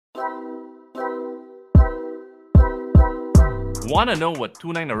Want to know what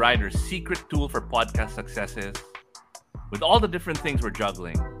 29 a Rider's secret tool for podcast success is? With all the different things we're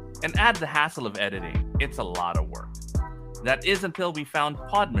juggling, and add the hassle of editing, it's a lot of work. That is until we found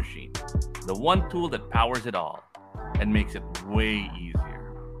Pod Machine, the one tool that powers it all and makes it way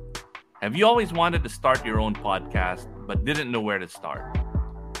easier. Have you always wanted to start your own podcast but didn't know where to start?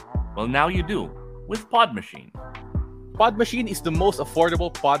 Well, now you do with Pod Machine. Pod Machine is the most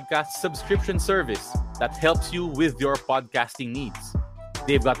affordable podcast subscription service that helps you with your podcasting needs.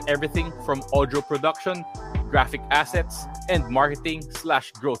 They've got everything from audio production, graphic assets, and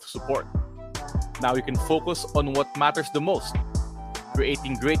marketing/growth support. Now you can focus on what matters the most,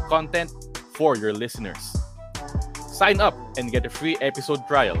 creating great content for your listeners. Sign up and get a free episode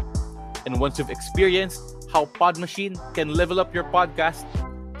trial. And once you've experienced how Pod Machine can level up your podcast,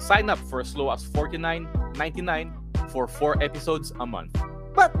 sign up for as low as $49.99 for 4 episodes a month.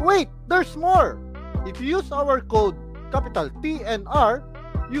 But wait, there's more! If you use our code capital TNR,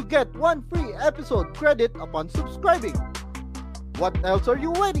 you get 1 free episode credit upon subscribing. What else are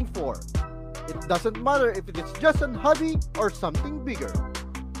you waiting for? It doesn't matter if it is just a hobby or something bigger.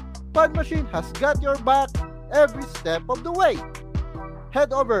 Pod Machine has got your back every step of the way.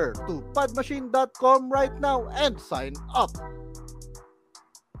 Head over to podmachine.com right now and sign up.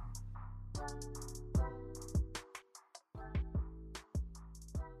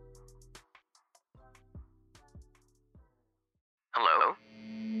 Hello?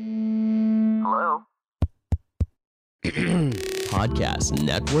 Hello? Podcast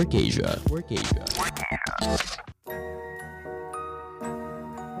Network Asia.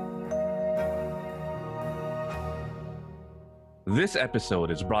 This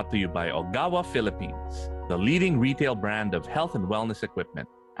episode is brought to you by Ogawa Philippines, the leading retail brand of health and wellness equipment.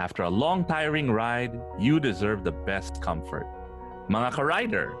 After a long, tiring ride, you deserve the best comfort. Mga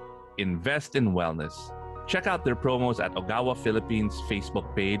ka-rider, invest in wellness. Check out their promos at Ogawa Philippines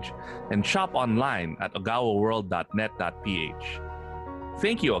Facebook page and shop online at ogawaworld.net.ph.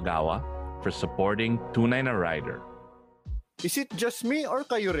 Thank you, Ogawa, for supporting 29 a Rider. Is it just me or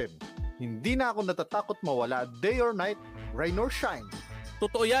kayo rin? Hindi na ako natatakot mawala day or night, rain or shine.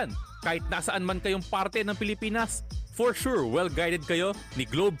 Totoo yan! Kahit nasaan man kayong parte ng Pilipinas, for sure well-guided kayo ni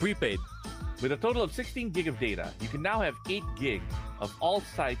Globe Prepaid. With a total of 16 gig of data, you can now have 8 gig of all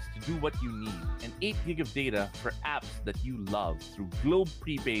sites to do what you need and 8 gig of data for apps that you love through Globe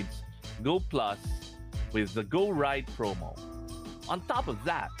Prepaid's Go Plus with the Go Ride promo. On top of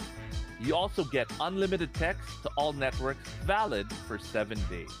that, you also get unlimited text to all networks valid for 7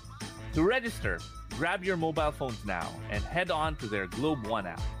 days. To register, grab your mobile phones now and head on to their Globe One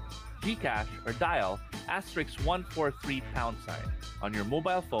app, GCash, or dial *143# on your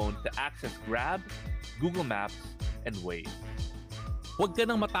mobile phone to access Grab, Google Maps, and Waze. Huwag ka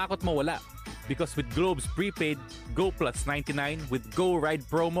nang matakot mawala because with Globe's prepaid Go Plus 99 with Go Ride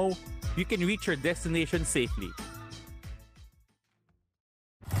promo, you can reach your destination safely.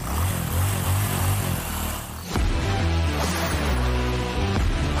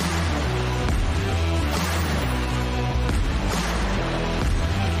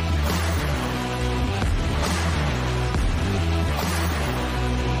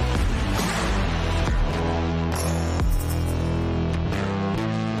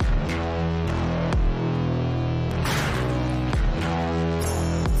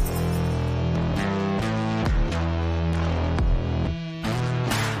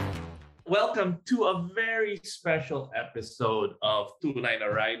 Welcome to a very special episode of 29 a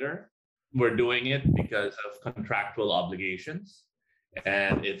Rider. We're doing it because of contractual obligations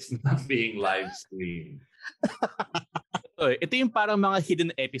and it's not being live streamed. Ito yung parang mga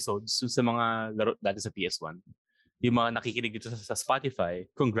hidden episodes sa mga laro dati sa PS1. Yung mga nakikinig dito sa Spotify,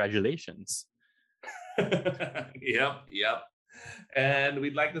 congratulations. Yep. And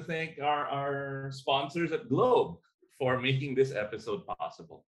we'd like to thank our sponsors at Globe for making this episode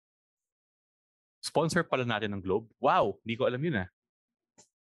possible. Sponsor pala natin ng Globe? Wow, hindi ko alam yun ah.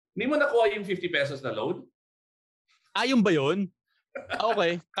 Hindi mo nakuha yung 50 pesos na load? Yung ba yun?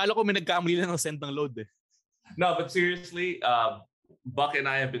 Okay, kala ko may nagkamali lang ng send ng load eh. No, but seriously, Buck and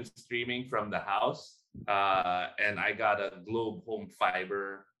I have been streaming from the house and I got a Globe Home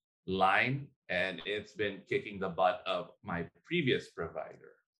Fiber line and it's been kicking the butt of my previous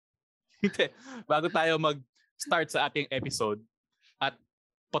provider. Bago tayo mag-start sa ating episode at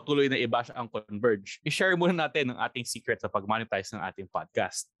patuloy na i-bash ang Converge, i-share muna natin ang ating secret sa pag-monetize ng ating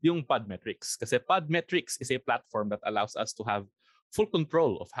podcast, yung Podmetrics. Kasi Podmetrics is a platform that allows us to have full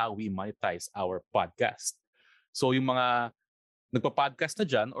control of how we monetize our podcast. So yung mga nagpa-podcast na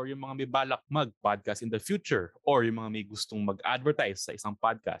dyan or yung mga may balak mag-podcast in the future or yung mga may gustong mag-advertise sa isang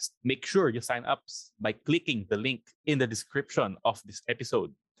podcast, make sure you sign up by clicking the link in the description of this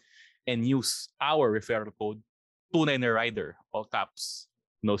episode and use our referral code Tunay na Rider, all caps,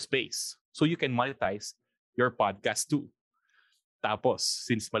 no space. So you can monetize your podcast too. Tapos,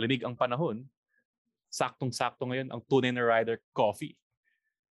 since malamig ang panahon, saktong-sakto ngayon ang Tunay na Rider Coffee.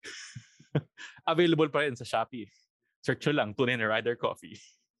 Available pa rin sa Shopee. Search nyo lang, Tunay na Rider Coffee.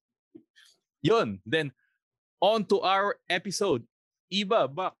 Yun. Then, on to our episode. Iba,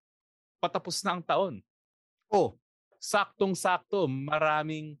 bak, patapos na ang taon. Oh, Saktong-sakto,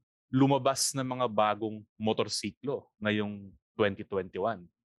 maraming lumabas na mga bagong motorsiklo ngayong 2021.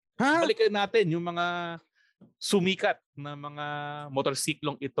 Balikan natin yung mga sumikat na mga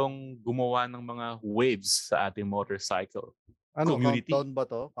motorsiklong itong gumawa ng mga waves sa ating motorcycle community. Countdown ba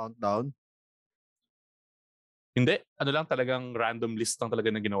to? Countdown? Hindi. Ano lang, talagang random list lang talaga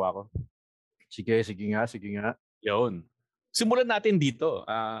na ginawa ko. Sige nga. Yun. Simulan natin dito.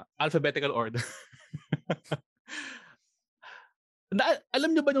 Alphabetical order.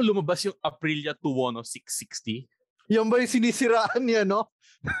 Alam nyo ba nung lumabas yung Aprilia Tuono 660? Yan ba yung sinisiraan niya, no?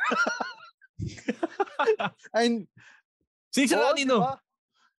 Ay, Sinisiraan nino? diba?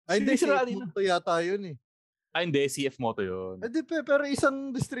 Ay, hindi, Sinisiraan CF nino? Moto yata yun eh. Ay, hindi. CF Moto yun. Hindi, pero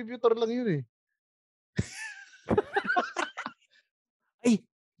isang distributor lang yun eh. Ay,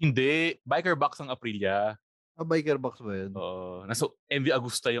 hindi. Biker box ang Aprilia. Biker box ba yun? Oo. Nasa MV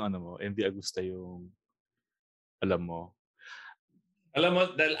Agusta yung ano mo. MV Agusta yung alam mo. Alam mo,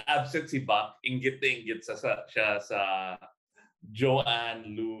 dahil absent si Bak, inggit na inggit siya sa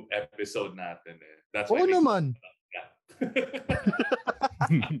Joanne Lou episode natin. That's Oo naman.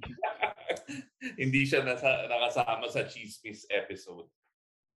 Hindi siya nakasama sa Chismis episode.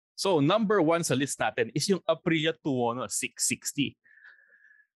 So, number 1 sa list natin is yung Aprilia Tuono 660.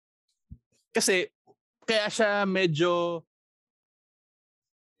 Kasi, kaya siya medyo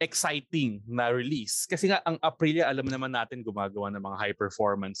exciting na release. Kasi nga, ang Aprilia, alam naman natin, gumagawa ng mga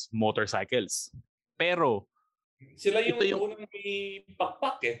high-performance motorcycles. Pero, sila yung unang may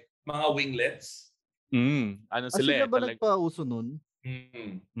pakpak mga winglets. Sila ba nagpauso nun?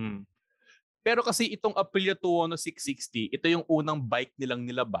 Pero kasi itong Aprilia Tuono 660, ito yung unang bike nilang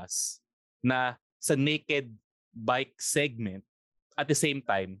nilabas na sa naked bike segment at the same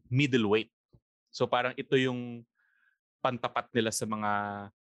time, middleweight. So parang ito yung pantapat nila sa mga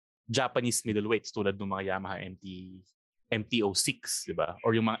Japanese middleweights tulad ng mga Yamaha MT-06, di ba?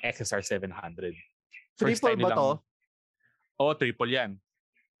 Or yung mga XSR 700. Triple ba to? Oo, triple yan.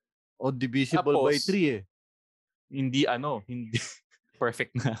 O divisible Tapos, by 3 eh. Hindi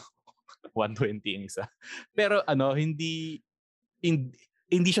perfect na 120 yung isa. Pero hindi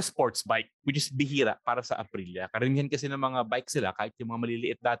siya sports bike, which is bihira para sa Aprilia. Karamihan kasi ng mga bike sila, kahit yung mga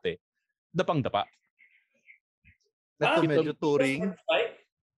maliliit dati, dapang-dapa. Ito medyo touring.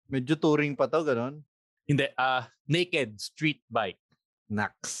 Medyo touring pa to, ganon? Hindi, naked street bike.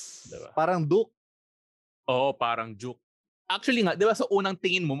 Nax. Diba? Parang Duke. Oo, parang Juke. Actually nga, di ba sa unang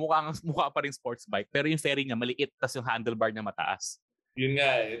tingin mo, mukha pa rin sports bike, pero yung fairing niya maliit, tas yung handlebar niya mataas. Yun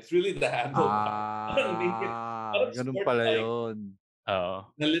nga, it's really the handlebar. Ganun pala yun.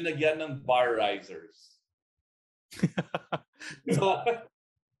 Oo. Nalinagyan ng bar risers. So,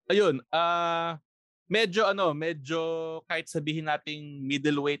 ayun, medyo kahit sabihin nating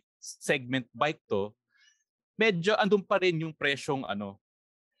middleweight segment bike to, medyo andun pa rin yung presyong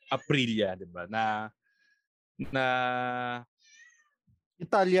Aprilia, 'di ba? Na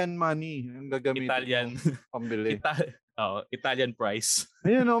Italian money ang gagamitin. Italian pambili. Italian price.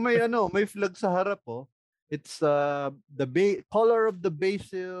 Ayun may flag sa harap oh. It's the color of the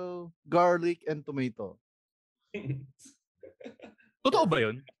basil, garlic and tomato. Totoo ba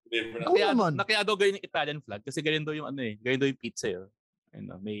 'yun? Naman. Kaya daw ganyan yung Italian flag kasi ganyan daw yung ganyan daw yung pizza yun.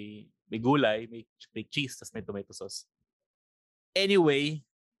 May gulay, may cheese, tas may tomato sauce. Anyway,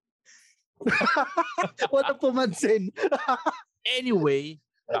 Wala pumansin. Anyway,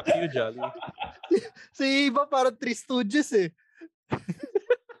 back to you, Jolly. Si iba parang Three Stooges eh.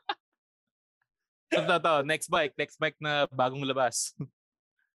 Ito, next bike na bagong labas.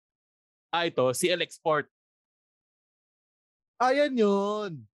 Ito, CLX Sport. Ayan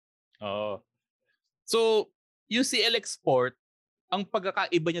yun. Oo. So, yung CLX Sport, ang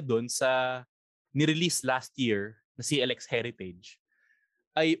pagkakaiba niya doon sa nirelease last year na CLX Heritage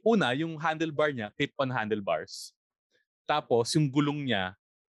ay una, yung handlebar niya, clip-on handlebars. Tapos, yung gulong niya,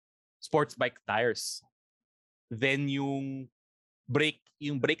 sports bike tires. Then, yung brake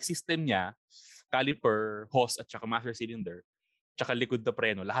system niya, caliper, hose, at saka master cylinder, tsaka likod na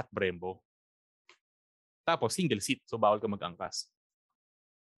preno, lahat Brembo. Tapos single seat, so bawal ka mag-angkas.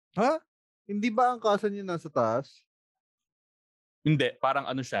 Ha? Hindi ba ang kasan yun nasa taas? Hindi, parang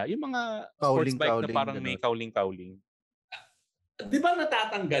ano siya, yung mga sports bike na parang may kauling-kauling. Di ba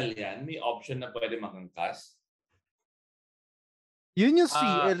natatanggal yan? May option na pwede makangkas? Yun yung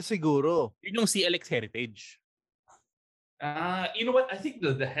CL siguro. Yun yung CLX Heritage. You know what? I think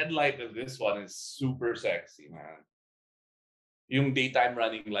the headlight of this one is super sexy, man. Yung daytime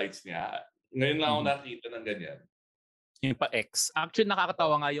running lights niya. Ngayon lang ako nakita ng ganyan. Yung pa-X. Actually,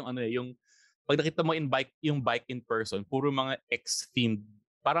 nakakatawa nga yung ano yung pag nakita mo yung bike in person, puro mga X-themed.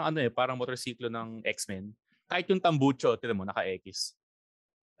 Parang parang motorsiklo ng X-Men. Kahit yung tambucho, tignan mo, naka-X.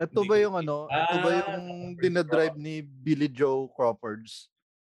 Ito ba yung ito ba yung dinadrive ni Billy Joe Crawfords?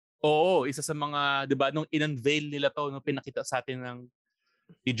 Oo, isa sa mga, di ba, nung in-unveil nila to, nung pinakita sa atin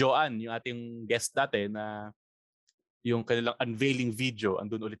ni Joanne, yung ating guest dati, na yung kanilang unveiling video,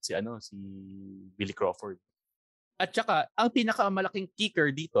 andun ulit si Billy Crawford. At saka, ang pinakamalaking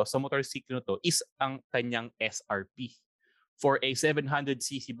kicker dito sa motorsiklo to is ang kanyang SRP. For a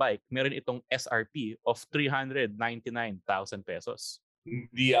 700cc bike, meron itong SRP of 399,000 pesos.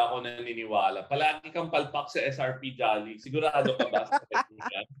 Hindi ako naniniwala. Palagi kang palpak sa SRP Jolly. Sigurado ka ba sa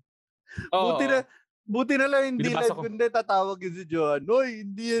yan? Buti na lang hindi live kundi tatawag yun si Joan. Noy,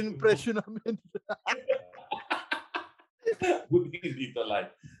 hindi yan presyo namin. Buti dito live.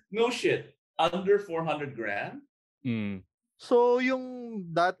 No shit. Under 400 grand? So, yung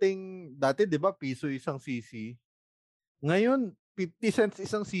dati, di ba, piso isang CC? Ngayon, 50 cents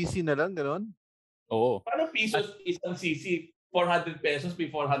isang CC na lang, gano'n? Oo. Paano piso isang CC? 400 pesos, may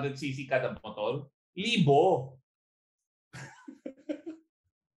 400cc kada motor? Libo!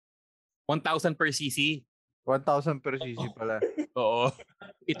 1,000 per cc. 1,000 per CC pala. Oo.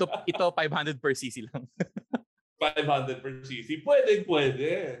 Ito 500 per cc lang. 500 per cc?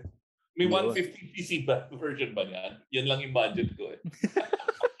 Pwede. May 150cc version ba yan? Yan lang yung budget ko eh.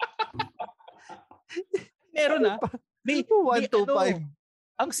 Meron na. May 125.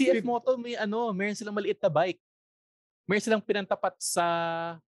 Ang CF Moto meron silang maliit na bike. Meron silang pinantapat sa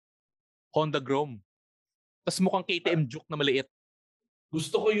Honda Grom. Tapos mukhang KTM Juke na maliit.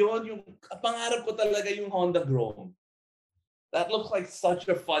 Gusto ko yun. Yung pangarap ko talaga yung Honda Grom. That looks like such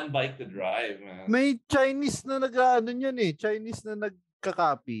a fun bike to drive, man. May Chinese na Chinese na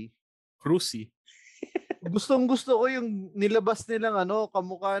nagka-copy. Cruisy. Gustong-gusto ko yung nilabas nilang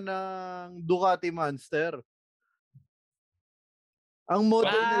kamukha ng Ducati Monster. Ang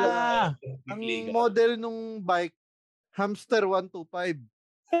model nila, ang model nung bike, Hamster 125.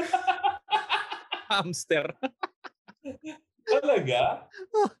 Hamster. Talaga?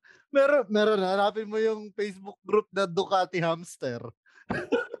 Meron. Hanapin mo yung Facebook group na Ducati Hamster.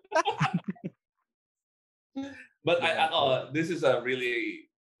 But this is a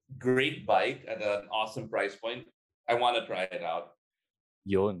really great bike at an awesome price point. I want to try it out.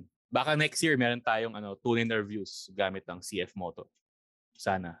 Yun. Baka next year meron tayong tunay na reviews gamit ng CF Moto.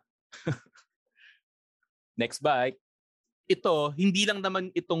 Sana. Next bike. Ito, hindi lang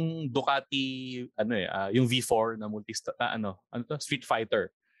naman itong Ducati yung V4 na Street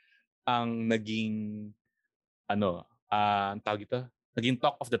Fighter ang naging tawag ito, naging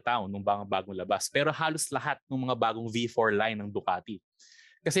talk of the town nung bagong labas. Pero halos lahat ng mga bagong V4 line ng Ducati.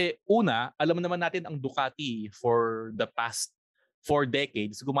 Kasi una, alam naman natin ang Ducati for the past 4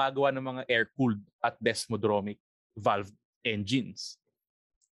 decades gumagawa ng mga air-cooled at desmodromic valve engines.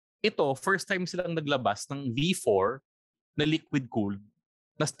 Ito, first time silang naglabas ng V4 na liquid-cooled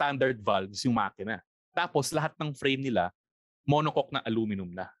na standard valves yung makina. Tapos lahat ng frame nila, monocoque na aluminum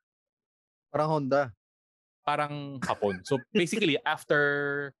na. Parang Honda. Parang Hapon. So basically,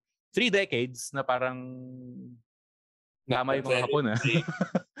 after 3 decades na parang tama yung mga Hapon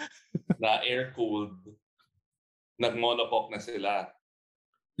na air-cooled, nag-monocoque na sila.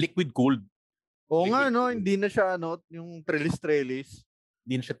 Liquid-cooled. Oo nga, hindi na siya yung trellis-trellis.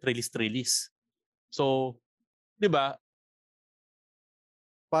 Hindi na siya trellis-trellis. So, di ba?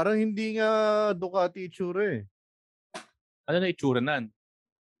 Parang hindi nga Ducati itsura eh. Ano na itsura nan?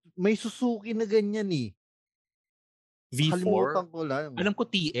 May Suzuki na ganyan eh. V4? Kalimutan ko lang. Alam ko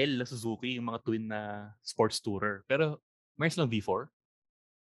TL na Suzuki, yung mga twin na sports tourer. Pero, mayroon silang V4?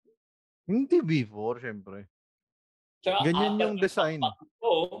 Hindi V4, syempre. Tsaka ganyan yung design.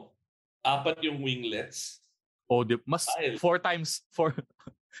 Apat yung winglets. Mas 4 times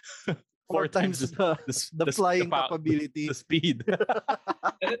the flying capability. The speed.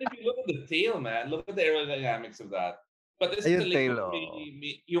 And then if you look at the tail, man, look at the aerodynamics of that. But it's yung tail,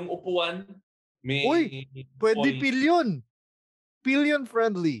 yung upuan, may... Uy, pwede pillion. Pillion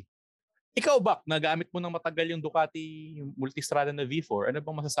friendly. Ikaw, Bak, nagamit mo ng matagal yung Ducati Multistrada na V4. Ano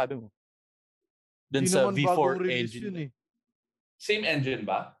bang masasabi mo? Dun Hindi sa naman V4 bagong release engine. yun eh. Same engine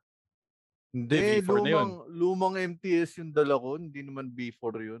ba? Hindi, V4 na yun. Lumang MTS yung dala ko. Hindi naman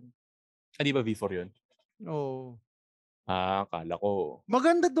V4 yun. Di ba V4 yun? Oo. Kala ko.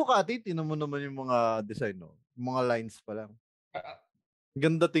 Maganda Ducati. Tinan mo naman yung mga design, no? Yung mga lines pa lang.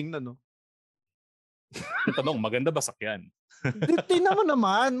 Ganda tingnan, no? Ang tanong, maganda ba sakyan? Tingnan mo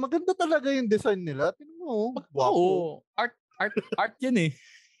naman. Maganda talaga yung design nila. Tingnan mo. Guwapo. Oo. Art yan eh.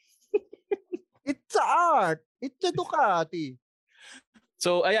 It's art. It's a Ducati.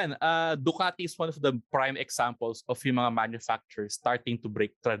 So, ayan, Ducati is one of the prime examples of yung mga manufacturers starting to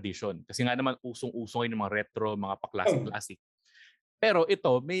break tradition. Kasi nga naman, usong-usong yung mga retro, mga pa-classic-classic. Pero ito,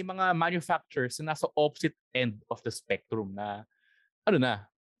 may mga manufacturers na nasa opposite end of the spectrum na,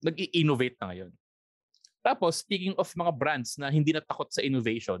 nag-i-innovate na ngayon. Tapos, speaking of mga brands na hindi natakot sa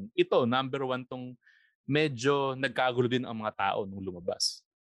innovation, ito, number 1 tong medyo nagkagulo din ang mga tao nung lumabas.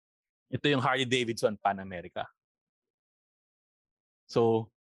 Ito yung Harley-Davidson Pan America.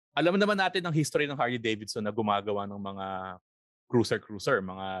 So, alam naman natin ang history ng Harley-Davidson na gumagawa ng mga cruiser,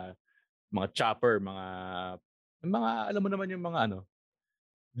 mga chopper, mga alam mo naman yung mga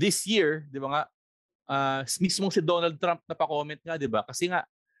This year, 'di ba nga, mismong si Donald Trump na pa-comment nga, 'di ba? Kasi nga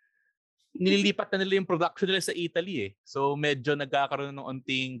nililipat na nila yung production nila sa Italy eh. So, medyo nagkakaroon ng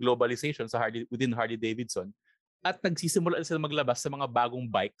onting globalization sa within Harley-Davidson at nagsisimula sila maglabas sa mga bagong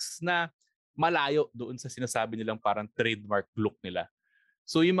bikes na malayo doon sa sinasabi nilang parang trademark look nila.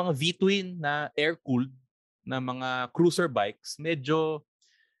 So yung mga V-twin na air-cooled na mga cruiser bikes, medyo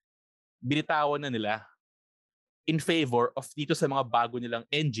binitawan na nila in favor of dito sa mga bago nilang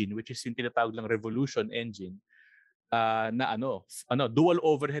engine, which is yung tinatawag lang Revolution engine, na dual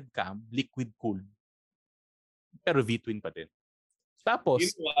overhead cam, liquid cooled. Pero V-twin pa din. Tapos,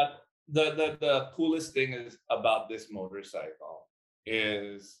 you know what? The coolest thing is about this motorcycle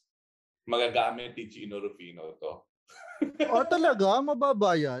is magagamit ni Gino Rufino to. Talaga?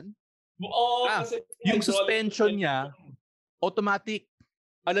 Mababa yan? Oo, kasi yung suspension niya, automatic.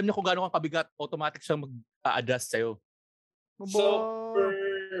 Alam niyo kung gaano kang kabigat, automatic siyang mag-a-adjust sa'yo. So,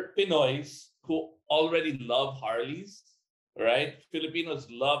 for Pinoys who already love Harleys, right? Filipinos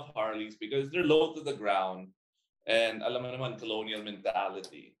love Harleys because they're low to the ground and alam mo naman, colonial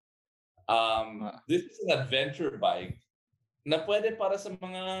mentality. This is an adventure bike na pwede para sa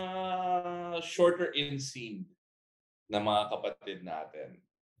mga shorter inseam na mga kapatid natin.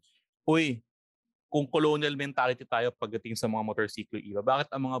 Uy, kung colonial mentality tayo pagdating sa mga motorsiklo iba,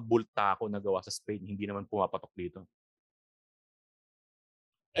 bakit ang mga bultako na gawa sa Spain hindi naman pumapatok dito?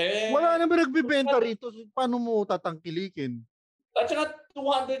 Wala naman nagbibenta rito. Paano mo tatangkilikin? At saka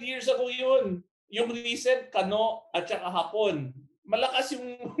 200 years ago yun. Yung recent, Kano at saka Hapon. Malakas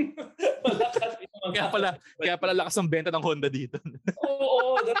yung... Kaya pala lakas ang benta ng Honda dito.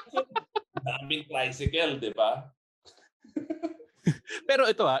 Oo, daming tricycle, di ba? Pero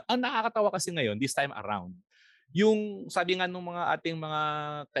ito ang nakakatawa kasi ngayon, this time around, yung sabi nga nung mga ating mga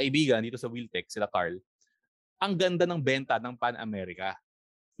kaibigan dito sa Wheeltech, sila Carl, ang ganda ng benta ng Pan America.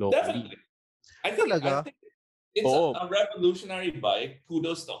 Definitely. I think it's a revolutionary bike.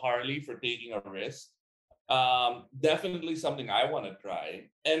 Kudos to Harley for taking a risk. Definitely something I want to try.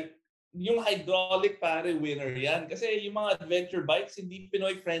 And yung hydraulic pare winner yan. Kasi yung mga adventure bikes hindi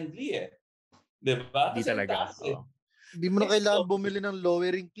Pinoy friendly eh. Diba? Hindi talaga. Hindi mo na kailangan bumili ng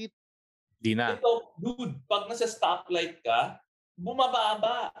lowering kit. Di na. Ito, dude, pag nasa stoplight ka,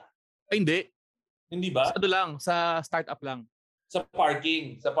 bumababa. Ay, hindi. Hindi ba? Sa startup lang. Sa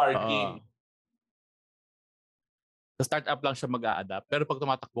parking. Sa startup lang siya mag-a-adapt. Pero pag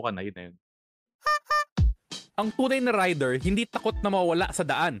tumatakbo ka na, yun na yun. Ang tunay na rider, hindi takot na mawala sa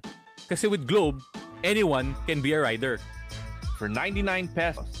daan. Kasi with Globe, anyone can be a rider. For 99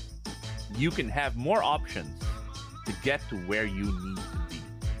 pesos, you can have more options to get to where you need to be.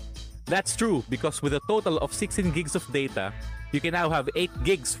 That's true because with a total of 16 gigs of data, you can now have 8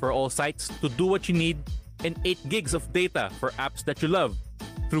 gigs for all sites to do what you need and 8 gigs of data for apps that you love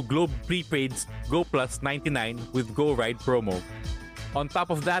through Globe Prepaid's Go Plus 99 with Go Ride promo. On top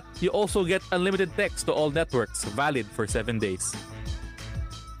of that, you also get unlimited text to all networks valid for 7 days.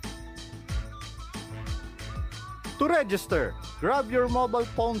 To register, grab your mobile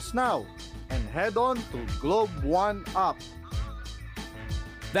phones now and head on to Globe One app.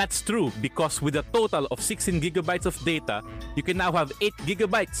 That's true because with a total of 16 gigabytes of data, you can now have 8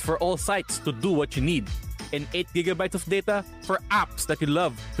 gigabytes for all sites to do what you need and 8 gigabytes of data for apps that you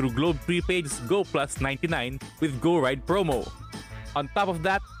love through Globe Prepaid's Go Plus 99 with Go Ride promo. On top of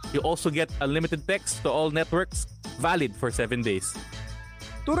that, you also get unlimited text to all networks valid for 7 days.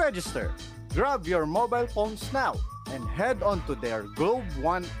 To register, grab your mobile phones now and head on to their Globe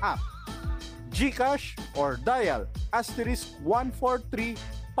One app. GCash, or dial *143#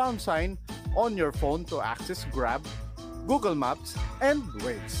 on your phone to access Grab, Google Maps, and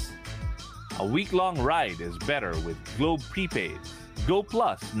Waze. A week-long ride is better with Globe Prepaid. Go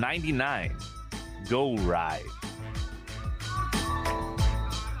Plus 99. Go ride.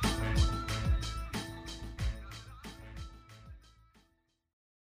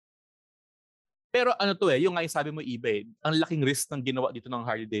 Pero ano to yung nga yung sabi mo eBay, ang laking risk ng ginawa dito ng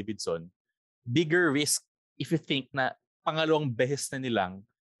Harley Davidson. Bigger risk if you think na pangalawang beses na nilang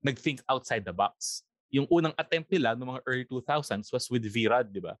nag-think outside the box. Yung unang attempt nila noong mga early 2000s was with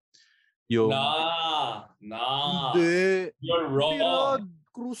V-Rod, di ba? Yung Nah. Hindi. You're wrong. Virod,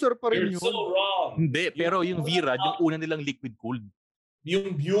 cruiser pa rin You're yun. so wrong. Hindi, pero yung V-Rod, yung una nilang liquid cooled.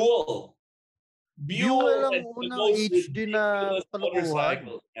 Yung Buell. Buell ang has the unang most HD na ridiculous kalokohan.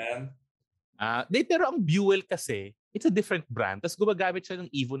 motorcycle, man. Pero ang Buell kasi, it's a different brand. Tapos gumagamit siya ng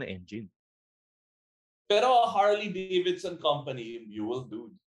Evo na engine. Pero a Harley Davidson company yung Buell,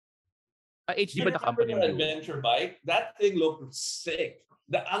 dude. HD You ba the company remember yung Buell? adventure bike? That thing looked sick.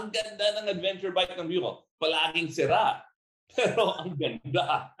 Ang ganda ng adventure bike ng Buell. Palaging sira. Pero ang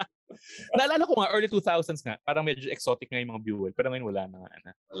ganda. Naalala ko nga, early 2000s nga, parang medyo exotic nga yung mga Buell. Pero ngayon wala na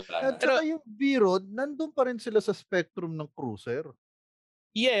nga. At saka yung V-Rod, nandun pa rin sila sa spectrum ng cruiser.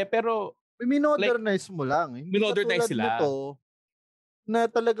 Yeah, pero Minodernize mo lang. Hindi minodernize katulad sila. nito, na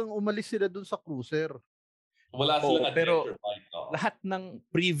talagang umalis sila dun sa cruiser. Wala silang pero adventure bike. No? lahat ng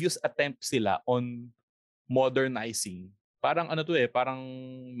previous attempts sila on modernizing, parang parang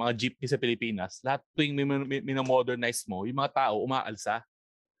mga jeepney sa Pilipinas, lahat tuwing minamodernize mo, yung mga tao umaalsa.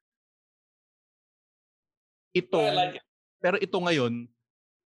 Ito, I like it. pero ito ngayon,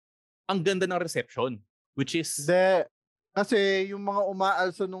 ang ganda ng reception, which is... Hindi. Kasi yung mga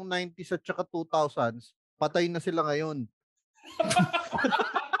umaalsa nung 90s at saka 2000s, patay na sila ngayon.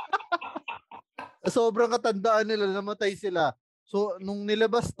 Sobrang katandaan nila, namatay sila. So, nung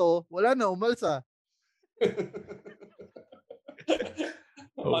nilabas to, wala na, umalsa.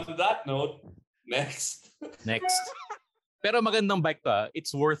 On that note, next. Pero magandang bike to.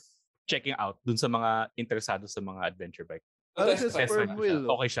 It's worth checking out dun sa mga interesado sa mga adventure bike. Ano siya, Test sperm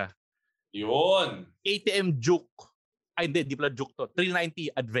wheel? Okay siya. Yun. ATM Juke. Ay, hindi pala Juke to.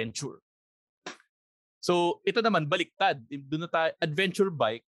 390 Adventure. So, ito naman, baliktad. Doon na tayo, adventure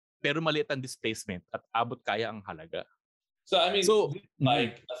bike, pero maliit ang displacement at abot kaya ang halaga. So, I mean, So, this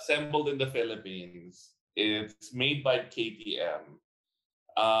bike assembled in the Philippines. It's made by KTM.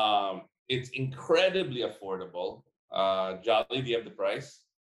 It's incredibly affordable. Jolly, do you have the price?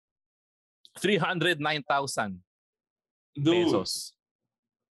 309,000 Dude, pesos.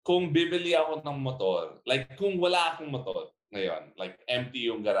 kung bibili ako ng motor, like kung wala akong motor ngayon, like empty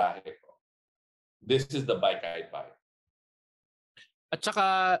yung garahe ko, this is the bike I'd buy. At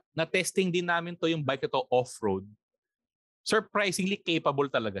saka, na-testing din namin to yung bike ito off-road. Surprisingly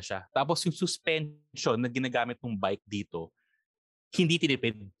capable talaga siya. Tapos yung suspension na ginagamit ng bike dito, hindi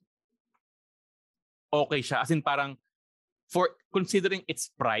tinipid. Okay siya. As in parang, for considering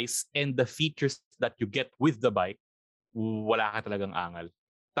its price and the features that you get with the bike, wala ka talagang angal.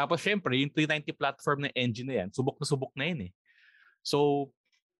 Tapos syempre, yung 390 platform na engine na yan, subok na yun eh. So,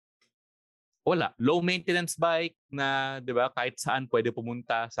 wala. Low maintenance bike na, di ba, kahit saan pwede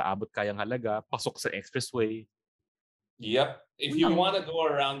pumunta sa abot kayang halaga, pasok sa expressway. Yep. If you want to go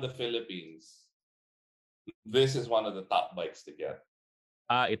around the Philippines, this is one of the top bikes to get.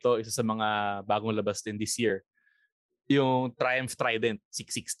 Ito, isa sa mga bagong labas din this year. Yung Triumph Trident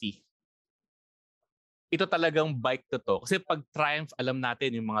 660. Ito talagang bike to. Kasi pag Triumph, alam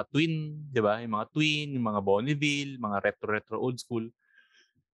natin yung mga twin, di ba? Yung mga twin, yung mga Bonneville, mga retro old school.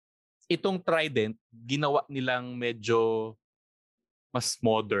 Itong Trident, ginawa nilang medyo mas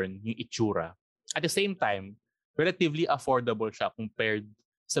modern yung itsura. At the same time, relatively affordable siya compared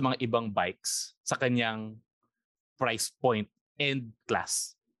sa mga ibang bikes sa kanyang price point and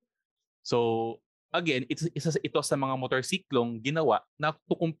class. So, again, ito sa mga motorsiklong ginawa na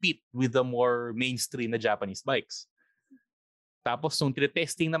to compete with the more mainstream na Japanese bikes. Tapos, nung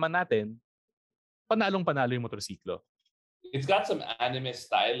tinetesting naman natin, panalong-panalo yung motorsiklo. It's got some anime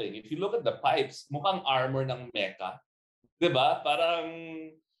styling. If you look at the pipes, mukhang armor ng mecha. Diba? Parang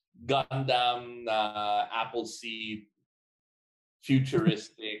Gundam na Appleseed,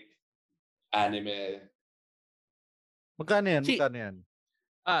 futuristic anime. Magkano yan?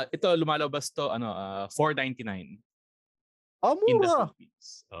 Ito lumalabas to $499 in the Mura.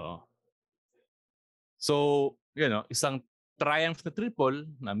 Philippines. So, isang Triumph na triple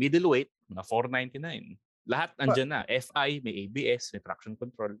na middleweight na $499. Lahat andyan na. FI, may ABS, may traction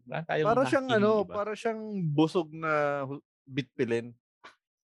control. Para siyang para siyang busog na bitpilin.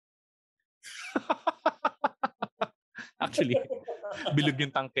 Actually, bilog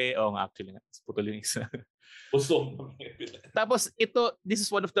yung tangke. Oo nga, actually. Putol yung isa. Busog. Tapos this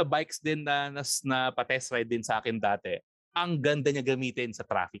is one of the bikes din na pa-test ride din sa akin dati. Ang ganda niya gamitin sa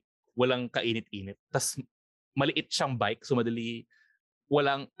traffic. Walang kainit-init. Tapos maliit siyang bike, so madali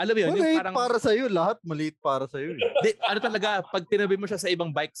alam mo yun, yung Maliit parang para sa'yo. Lahat maliit para sa'yo. ano talaga, pag tinabi mo siya sa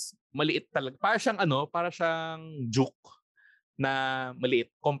ibang bikes, maliit talaga. Para siyang Juke na maliit,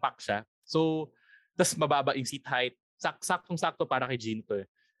 compact siya. So, tas mababa yung seat height. Saktong-sakto para kay Gene to eh.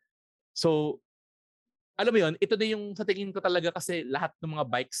 So, alam mo yun, ito na yung sa tingin ko talaga kasi lahat ng mga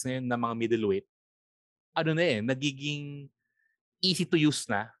bikes na yun, na mga middleweight, nagiging easy to use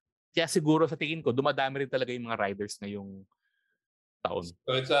na. Kaya siguro sa tingin ko, dumadami rin talaga yung mga riders ngayong taon.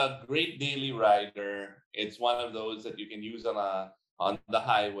 So it's a great daily rider. It's one of those that you can use on the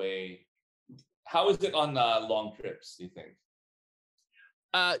highway. How is it on long trips, do you think?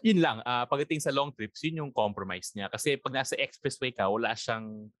 Yun lang, pagdating sa long trips, yun yung compromise niya. Kasi pag nasa expressway ka, wala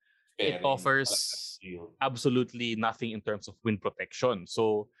siyang, it offers absolutely nothing in terms of wind protection.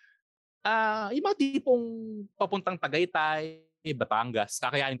 So, yung mga tipong papuntang Tagaytay, Batangas,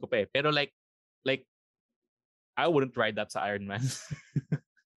 kakayanin ko pa eh. Pero like, I wouldn't ride that sa Ironman.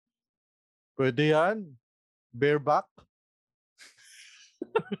 Pwede yan. Bareback.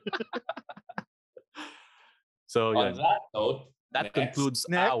 So, On yun. that note, That next. concludes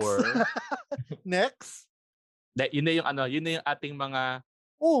Next. our... Next. Yun na yung ating mga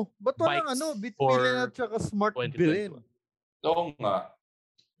Ba't walang bikes Bitbilin for at saka Smart 2021. Bilin? Oo nga.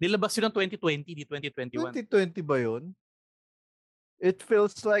 Nilabas yun ng 2020, di 2021. 2020 ba yun? It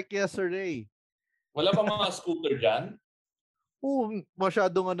feels like yesterday. Wala pa mga scooter dyan?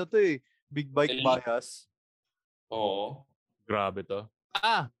 Masyadong big bike Elite. bias. Oo. Grabe to.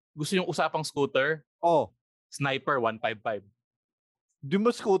 Gusto yung usapang scooter? Sniper 155. Di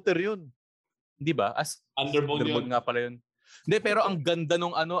mo scooter yun. Di ba? Underbone yun. nga pala yun. Hindi, pero ang ganda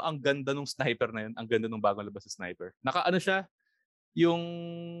nung sniper na yun. Ang ganda nung bagong labas sa sniper. Siya, yung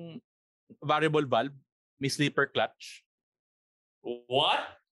variable valve, may sleeper clutch.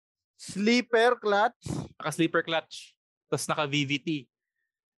 What? Sleeper clutch? Naka-sleeper clutch. Tapos naka-VVT.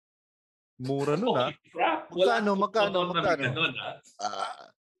 Mura nun Holy crap. Magkano?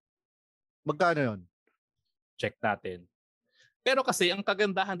 Magkano yun? Check natin. Pero kasi, ang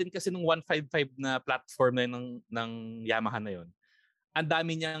kagandahan din kasi ng 155 na platform na yun ng Yamaha na yun, ang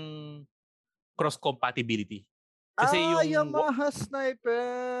dami niyang cross-compatibility. Kasi Yamaha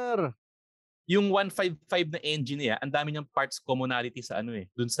Sniper! Yung 155 na engine niya, ang dami niyang parts commonality sa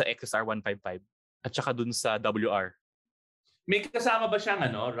dun sa XSR 155 at saka dun sa WR. May kasama ba siyang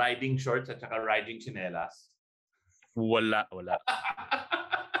riding shorts at saka riding chinelas? Wala.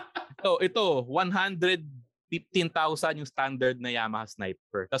 Ito, 115,000 yung standard na Yamaha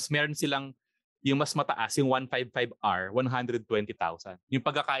Sniper. Tapos meron silang yung mas mataas, yung 155R, 120,000. Yung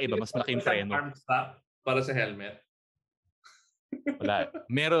pagkakaiba, mas malaking preno. Arm strap para sa helmet? Wala.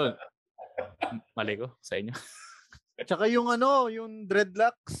 Meron. Mali ko sa inyo. Tsaka yung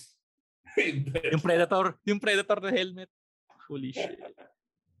dreadlocks. yung predator na helmet. Holy shit.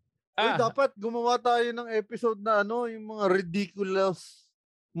 Dapat gumawa tayo ng episode na yung mga ridiculous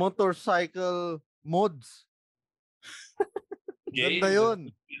motorcycle mods. Ganda yun.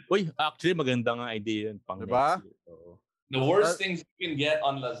 Actually maganda nga idea yun. Diba? The worst things you can get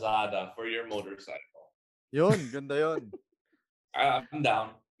on Lazada for your motorcycle. Yun, ganda yun. I'm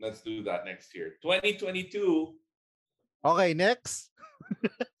down. Let's do that next year. 2022. Okay, next.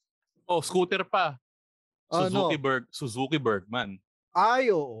 Scooter pa. Suzuki Bergman.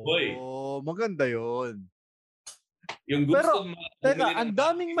 Maganda yun. Yung gusto teka, ang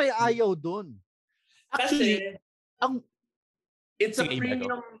daming may ayaw dun. Actually, it's a Sige,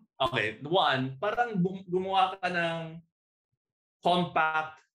 premium. Okay, one, parang gumawa ka ng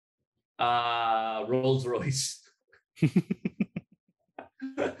compact Rolls Royce.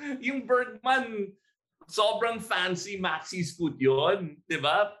 Yung Bergman, sobrang fancy maxi scoot yun, di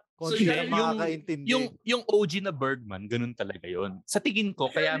ba? So, yung OG na Bergman, ganun talaga yun. Sa tingin ko,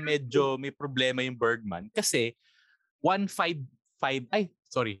 kaya medyo may problema yung Bergman kasi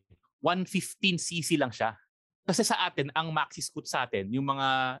 115cc lang siya. Kasi sa atin, ang maxi scoot sa atin, yung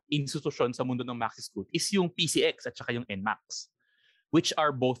mga institusyon sa mundo ng maxi scoot is yung PCX at saka yung NMAX, which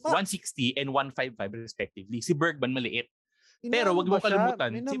are both 160 and 155 respectively. Si Bergman maliit. Pero wag mo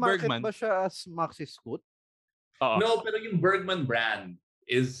kalimutan, si Bergman ba siya as maxi scoot? No, pero yung Bergman brand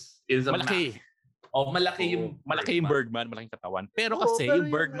is a malaki. Malaki yung Bergman, malaking katawan. Pero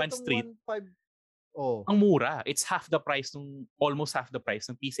yung Bergman Street, ang mura. It's almost half the price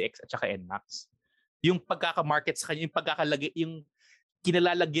ng PCX at saka NMAX. Yung pagkaka-market sa kanya, yung pagkakalagay, yung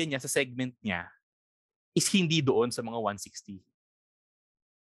kinalalagyan niya sa segment niya is hindi doon sa mga 160.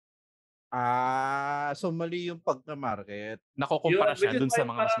 So mali yung pagka-market. Nakukumpara siya Which is doon sa why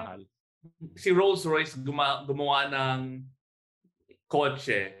mga mas parang mahal. si Rolls-Royce gumawa ng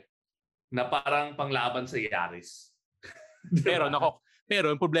kotse na parang panglaban sa Yaris. Pero Diba? pero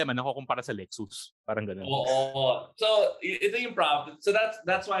yung problema nakukumpara sa Lexus. Parang ganoon. Oo. So, ito yung problem. So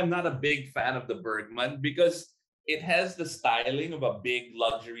that's why I'm not a big fan of the Bergman because it has the styling of a big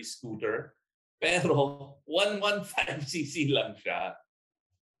luxury scooter. Pero 115cc lang siya.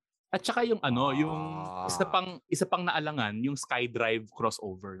 At saka yung yung isa pang naalangan, yung SkyDrive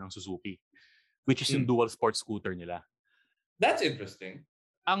crossover ng Suzuki, which is yung dual sport scooter nila. That's interesting.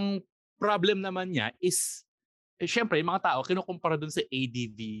 Ang problem naman niya is syempre, yung mga tao kinukumpara dun sa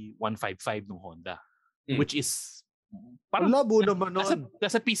ADV 155 ng Honda, which is parang labo naman nun.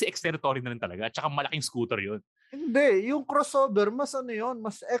 Nasa PCX territory na rin talaga. At saka malaking scooter yun. Hindi, yung crossover, mas yun,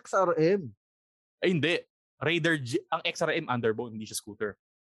 mas XRM. Ay, hindi. Ang XRM underbone, hindi siya scooter.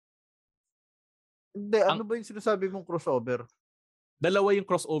 Hindi, ano ba yung sinasabi mong crossover? Dalawa yung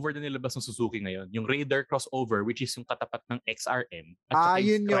crossover na nilabas ng Suzuki ngayon. Yung Raider crossover, which is yung katapat ng XRM. At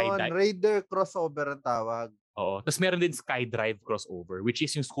yun yun. Raider crossover ang tawag. Oo. Tapos meron din SkyDrive crossover, which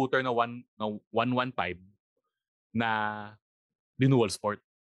is yung scooter na 115 na dual sport.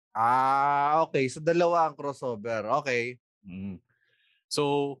 Okay. So, dalawa ang crossover. Okay.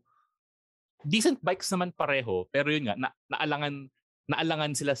 So, decent bikes naman pareho, pero yun nga, naalangan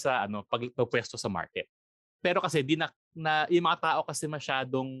sila sa pagpwesto sa market. Pero kasi yung mga tao kasi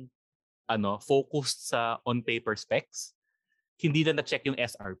masyadong focused sa on-paper specs, hindi na na-check yung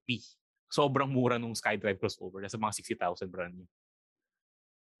SRP. Sobrang mura nung SkyDrive crossover, nasa mga 60,000 brand new.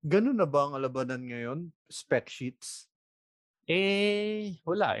 Ganun na ba ang alabanan ngayon? Spec sheets?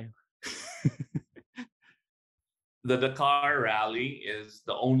 Wala eh. The Dakar Rally is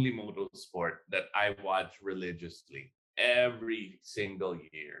the only motorsport that I watch religiously every single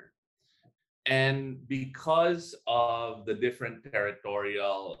year. And because of the different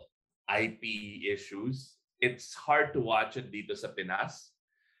territorial IP issues, it's hard to watch it dito sa Pinas.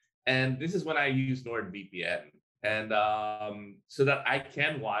 And this is when I use NordVPN. And so that I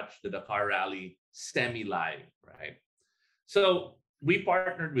can watch the Dakar Rally semi-live, right? So we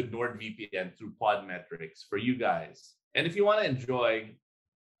partnered with NordVPN through Podmetrics for you guys. And if you want to enjoy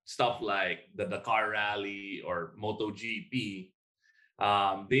stuff like the Dakar Rally or MotoGP,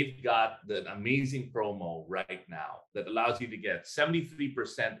 they've got an amazing promo right now that allows you to get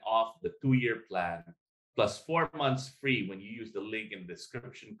 73% off the 2-year plan plus 4 months free when you use the link in the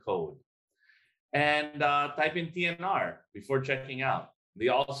description code. And type in TNR before checking out. They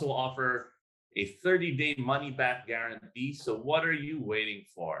also offer a 30-day money-back guarantee. So what are you waiting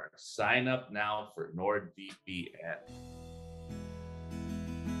for? Sign up now for NordVPN.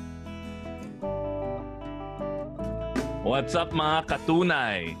 What's up mga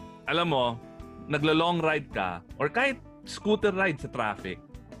katunay? Alam mo, naglo-long ride ka or kahit scooter ride sa traffic.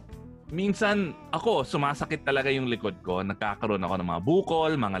 Minsan ako, sumasakit talaga yung likod ko. Nagkakaroon ako ng mga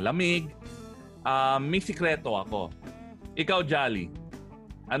bukol, mga lamig. May sikreto ako. Ikaw, Jolly,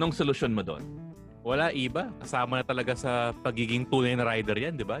 anong solusyon mo doon? Wala, iba. Kasama na talaga sa pagiging tunay na rider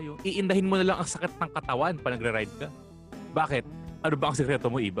yan, di ba? Yung iindahin mo na lang ang sakit ng katawan pa nagre-ride ka. Bakit? Ano ba ang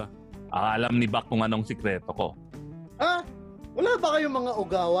sikreto mo, iba? Alam ni Bak kung anong sikreto ko. Wala ba kayong mga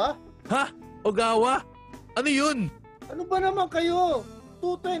Ogawa? Ha? Ogawa? Ano yun? Ano ba naman kayo?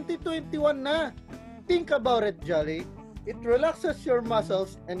 2021 na. Think about it, Jolly. It relaxes your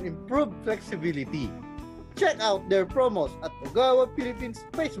muscles and improves flexibility. Check out their promos at Ogawa Philippines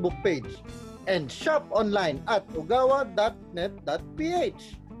Facebook page and shop online at ogawa.net.ph.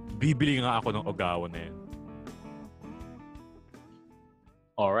 Bibili nga ako ng Ogawa na yan.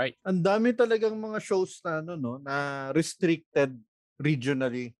 Alright. Ang dami talagang mga shows na na restricted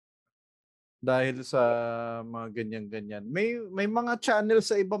regionally dahil sa mga ganyan-ganyan. May mga channel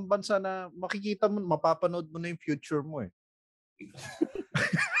sa ibang bansa na makikita mo, mapapanood mo na yung future mo eh.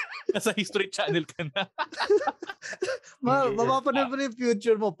 Nasa History Channel ka na. Mapapanood mo na yung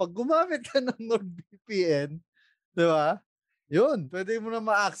future mo. Pag gumamit ka ng NordVPN, di ba? Yun, pwede mo na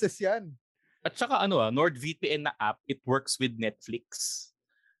ma-access yan. At saka NordVPN na app, it works with Netflix.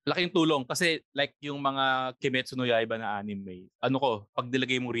 Laking tulong kasi like yung mga Kimetsu no Yaiba na anime, pag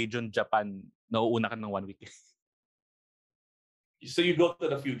nilagay mo region Japan, nauuna ka ng 1 week. So you go to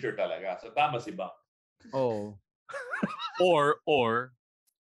the future talaga. So tama si Bak. Oh. or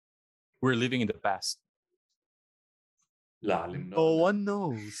we're living in the past. Lalim no. No one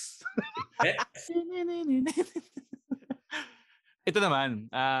knows. Ito naman,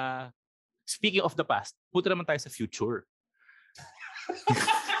 speaking of the past, punta naman tayo sa future.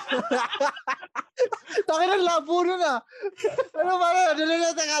 Taki ng labo nun ah. Ano ba na? Dali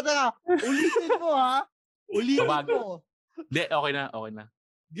na, taka. Ulitin mo ha. Ulitin mo. Hindi, okay na.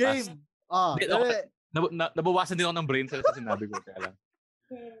 Game. Hindi, Dali. okay. Nabawasan din ako ng brain cells sa sinabi ko. Kaya lang.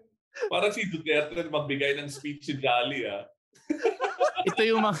 Parang si Duterte magbigay ng speech si Jolly, ah. Ito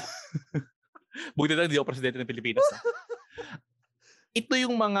yung mga... Buti na hindi ako presidente ng Pilipinas. Ito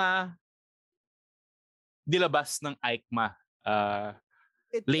yung mga dilabas ng EICMA.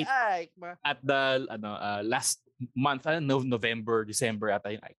 Late EICMA. At the last month, November, December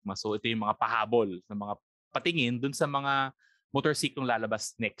ata yung EICMA. So ito yung mga pahabol ng mga patingin dun sa mga motorsiklong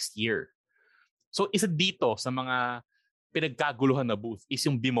lalabas next year. So isa dito sa mga pinagkaguluhan na booth is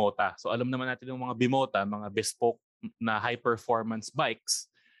yung Bimota. So alam naman natin yung mga Bimota, mga bespoke na high-performance bikes.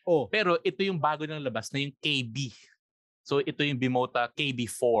 Oh. Pero ito yung bago ng labas na yung KB. So ito yung Bimota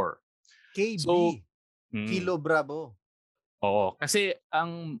KB4. KB. So, Kilo Bravo. Oo. Kasi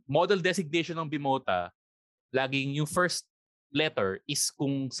ang model designation ng Bimota, laging yung first letter is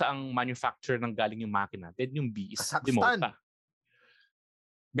kung saang manufacturer nang galing yung makina. Then yung B is Bimota.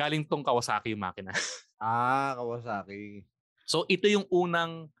 Galing tong Kawasaki yung makina. Kawasaki. So ito yung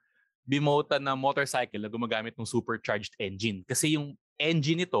unang Bimota na motorcycle na gumagamit ng supercharged engine. Kasi yung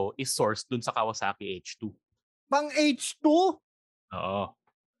engine nito is sourced dun sa Kawasaki H2. Pang H2? Oo.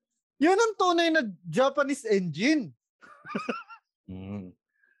 Yan ang tunay na Japanese engine.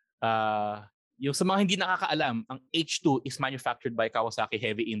 Yung sa mga hindi nakakaalam, ang H2 is manufactured by Kawasaki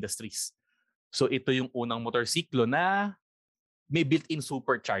Heavy Industries. So ito yung unang motorsiklo na may built-in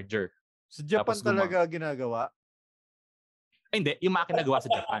supercharger. Sa Japan talaga ginagawa? Ay, hindi, yung makina gawa sa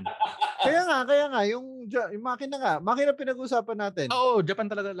Japan. Kaya nga, yung makina nga. Makina pinag-usapan natin. Oo,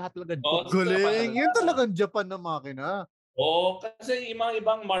 Japan talaga, lahat talaga. Galing. Yun talagang Japan na makina. Oo, kasi yung mga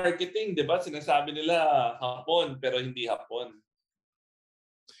ibang marketing, di ba? Sinasabi nila Hapon, pero hindi Hapon.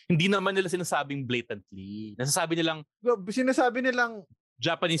 Hindi naman nila sinasabing blatantly. Sinasabi nilang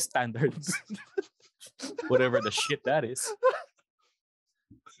Japanese standards. Whatever the shit that is.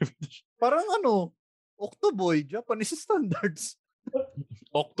 Parang Octoboy, Japanese standards.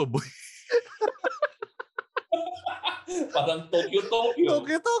 Octoboy. Parang Tokyo.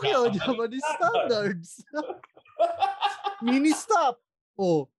 Tokyo, Japanese standards. Mini stop.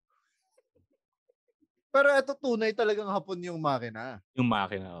 Oh. Pero ito tunay talagang Hapon yung makina. Yung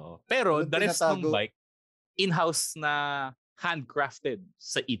makina, oo. Pero the rest ng bike, in-house na handcrafted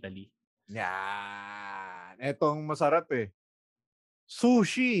sa Italy. Yan. Etong masarap eh.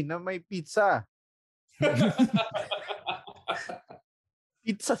 Sushi na may pizza.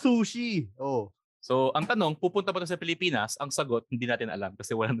 Pizza sushi. Oh. So, ang tanong, pupunta ba ito sa Pilipinas? Ang sagot, hindi natin alam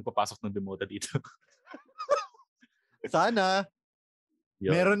kasi wala nagpapasok ng Bimota dito. Sana.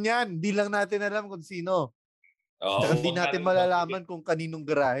 Yun. Meron yan. Hindi lang natin alam kung sino. Hindi natin malalaman kung kaninong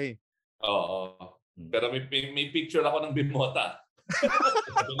garahe. Oo. Pero may picture ako ng Bimota.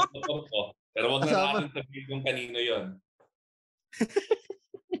 Pero wag na natin sabihin kung kanino yon.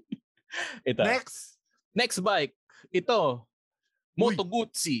 Ito. Next bike. Ito. Moto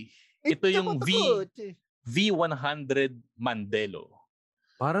Guzzi. Ito yung V100 Mandelo.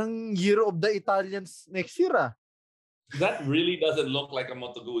 Parang Year of the Italians next year ah. That really doesn't look like a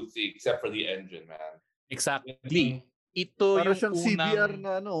Moto Guzzi except for the engine, man. Exactly. Ito parang yung siyang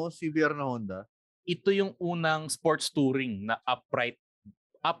unang CBR na Honda. Ito yung unang sports touring na upright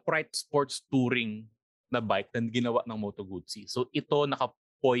sports touring na bike na ginawa ng Moto Guzzi. So ito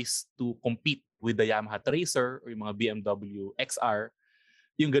naka-poised to compete with the Yamaha Tracer or yung mga BMW XR,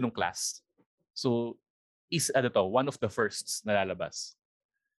 yung ganung class. So is one of the firsts na lalabas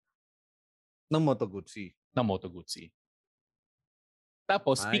ng Moto Guzzi.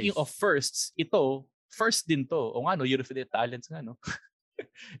 Tapos, nice. Speaking of firsts, ito, first din to. O nga, Year of the Italians nga, no?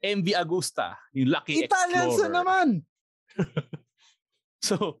 MV Agusta, yung Lucky Italians Explorer. na naman!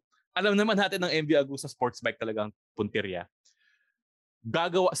 So, alam naman natin ng MV Agusta sports bike talagang puntirya.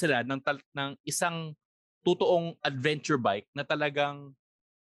 Gagawa sila ng isang totoong adventure bike na talagang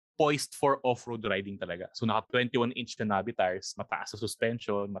poised for off-road riding talaga. So, naka 21-inch na knobby tires, mataas na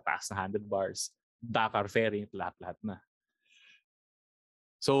suspension, mataas na handlebars, Dakar fairing, lahat-lahat na.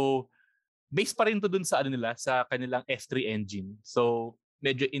 So, based pa rin to dun sa sa kanilang F3 engine. So,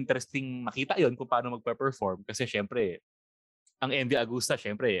 medyo interesting makita yon kung paano magpa-perform kasi syempre, ang MV Agusta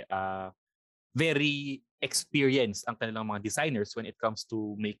syempre, very experienced ang kanilang mga designers when it comes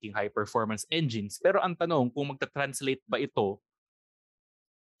to making high-performance engines. Pero ang tanong, kung magta-translate ba ito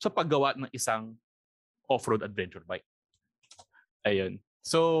sa paggawa ng isang off-road adventure bike? Ayun.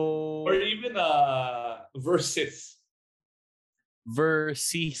 So, or even versus.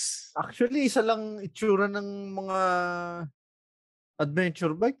 Actually, isa lang itsura ng mga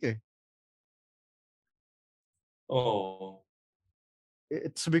adventure bike eh. Oh.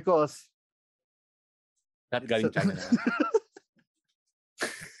 It's because Not it's galing China na.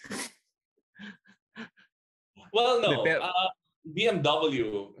 Well, no. Pero-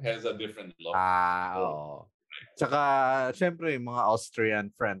 BMW has a different look. oo. Tsaka, syempre, yung mga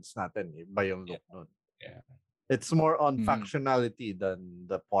Austrian friends natin, iba yung look nun. Yeah. It's more on Mhm. functionality than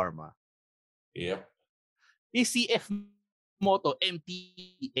the Parma. Yep. ECF Moto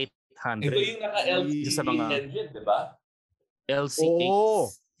MT800. Ito yung naka-LC Isa sa mga engine, di ba?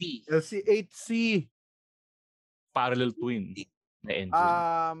 LC8C LC8C. parallel twin na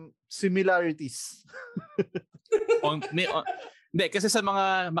engine. Similarities. Hindi, kasi sa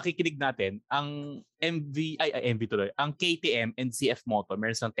mga makikinig natin, ang MV tuloy, ang KTM and CF Moto,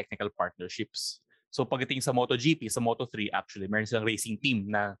 meron silang technical partnerships. So pagdating sa MotoGP, sa Moto3 actually, meron silang racing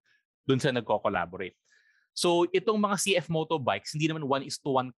team na doon sila nagko-collaborate. So itong mga CF Moto bikes, hindi naman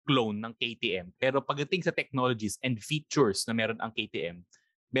 1:1 clone ng KTM. Pero pagdating sa technologies and features na meron ang KTM,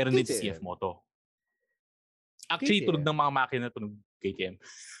 meron din si CF Moto. Actually, tunog ng mga makina tunog KTM.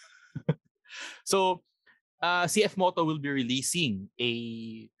 So, CF Moto will be releasing a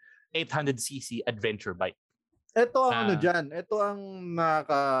 800cc adventure bike. Ito ang dyan. Ito ang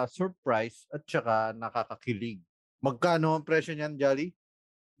nakaka-surprise at saka nakakakilig. Magkano ang presyo niyan, Jolly?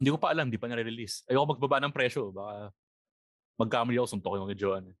 Hindi ko pa alam, di pa na-release. Ayoko magbaba ng presyo. Baka magkamali ako, suntok yung mga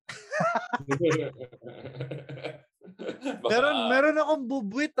Joan. Meron akong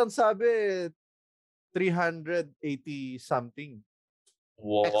bubwit ang sabi 380 something.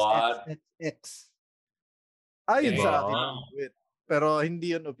 What? XX. Ayun sa akin Wow. ang bubwit. Pero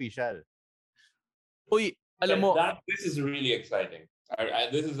hindi yun official. Uy, alam mo, This is really exciting.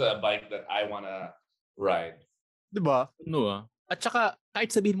 This is a bike that I wanna ride. Diba? At saka,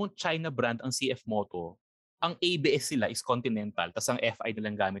 kahit sabihin mo China brand ang CF Moto, ang ABS sila is Continental, tas ang FI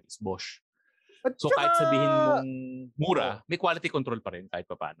nilang gamit is Bosch. At So saka, kahit sabihin mong mura, may quality control pa rin kahit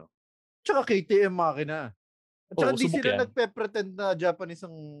pa paano. Tsaka KTM makina. At saka di subok sila yan. nagpe-pretend na Japanese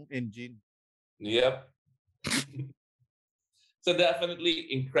ang engine. Yep. So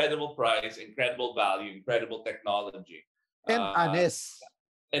definitely incredible price, incredible value, incredible technology. And honest.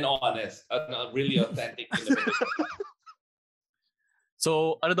 And honest. Really authentic innovation.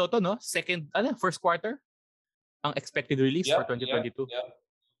 So, ano daw to, no? First quarter? Ang expected release for 2022. Yep.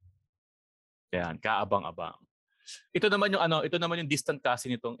 Yan, kaabang-abang. Ito naman yung distant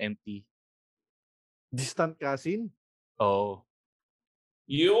cousin nitong MT. Distant cousin. Oh.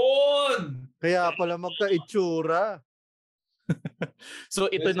 Yun! Kaya pala magka-itsura.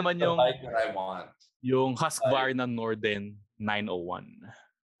 So, ito This naman is the yung bike that I want. yung Husqvarna Norden 901.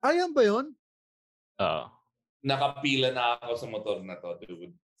 Ayan ba yun? Nakapila na ako sa motor na to,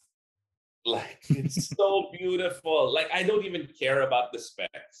 dude. Like, it's so beautiful. Like, I don't even care about the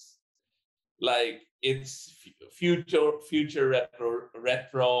specs. Like, it's future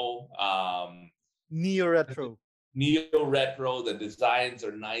retro, Neo-retro. neo-retro. The designs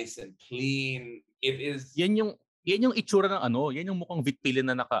are nice and clean. It is... Yan yung itsura ng yan yung mukhang vitpilin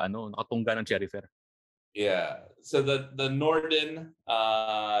na nakatungga ng cherry fair. Yeah. So the Norden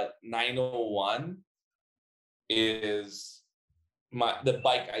 901 is the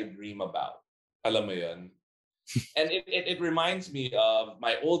bike I dream about. Alam mo yun? And it reminds me of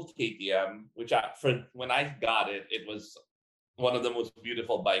my old KTM, which when I got it, it was one of the most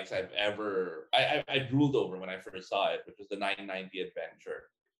beautiful bikes I've ever... I drooled over when I first saw it, which was the 990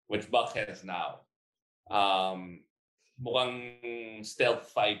 Adventure, which Buck has now. Mukhang stealth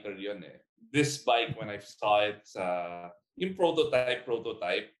fighter yun eh. This bike, when I saw it, yung prototype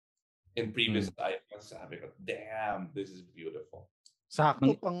in previous items, sabi ko, damn, this is beautiful.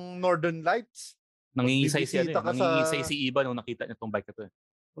 Sakto pang Northern Lights. Nangingisay Magbibisita si Iba nung nakita niya tong bike na to.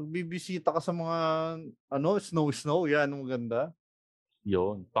 Magbibisita ka sa mga snow, yan, ang ganda.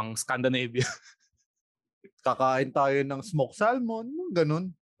 Yun, pang Scandinavia. Kakain tayo ng smoked salmon,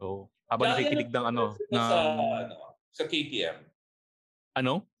 ganun. Oh, habang nakikinig ng sa KTM.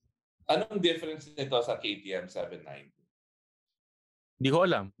 Ano? Anong difference nito sa KTM 790? Hindi ko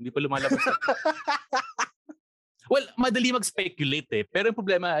alam. Hindi pa lumalabas. Well, madali mag-speculate eh. Pero yung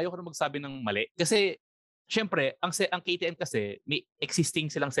problema, ayoko na magsabi ng mali. Kasi, syempre, ang KTM kasi, may existing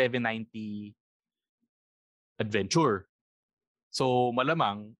silang 790 Adventure. So,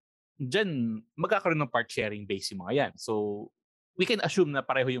 malamang, dyan, magkakaroon ng part sharing base yung mga yan. So, we can assume na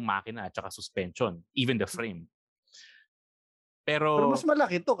pareho yung makina at saka suspension, even the frame. Pero mas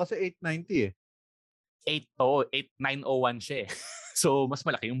malaki to kasi 890 eh. 8901 siya eh. So, mas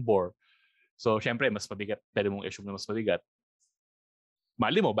malaki yung bore. So, syempre, mas mabigat. Pwede mong assume na mas mabigat.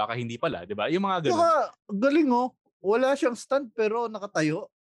 Mali mo, baka hindi pala, di ba? Yung mga ganun. Saka, galing Wala siyang stand pero nakatayo.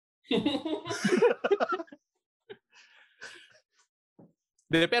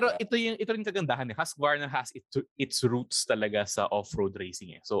 Pero ito rin kagandahan eh. Husqvarna has its roots talaga sa off-road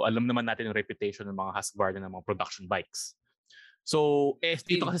racing eh. So alam naman natin yung reputation ng mga Husqvarna ng mga production bikes. So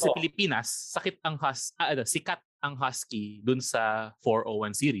dito kasi sa Pilipinas, sikat ang Husky dun sa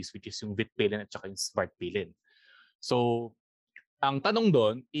 401 series, which is yung Vitpilin at saka yung Svartpilin. So ang tanong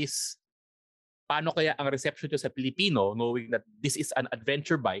doon is, paano kaya ang reception nyo sa Pilipino knowing that this is an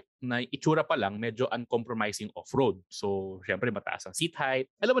adventure bike na itsura pa lang medyo uncompromising off-road. So, syempre mataas ang seat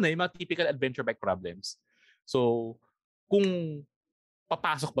height. Alam mo na, yung mga typical adventure bike problems. So, kung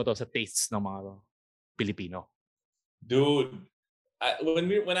papasok ba to sa tastes ng mga Pilipino? Dude,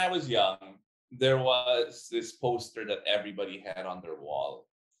 when I was young, there was this poster that everybody had on their wall.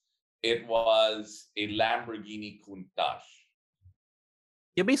 It was a Lamborghini Countach.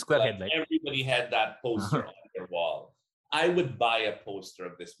 Yung ba yung square headlight? Everybody had that poster on their wall. I would buy a poster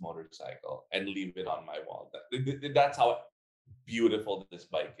of this motorcycle and leave it on my wall. That's how beautiful this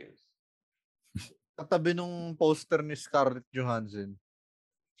bike is. Katabi nung poster ni Scarlett Johansson.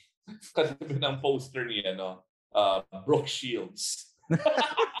 Katabi ng poster niya, Brooke Shields.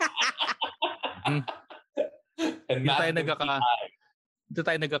 And Ito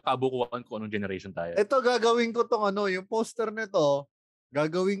tayo nagkakabukuan kung anong generation tayo. Ito, gagawin ko tong yung poster nito,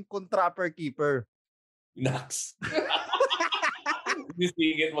 gagawin kong trapper keeper. Nax.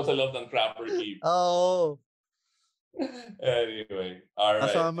 Nisingit mo sa loob ng trapper keeper. Oo. Anyway,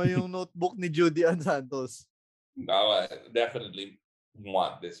 alright. Kasama yung notebook ni Judy Ann Santos. Now, I definitely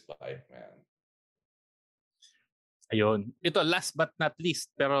want this bike, man. Ayun. Ito, last but not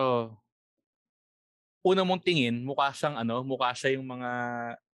least, pero una mong tingin, mukha siya yung mga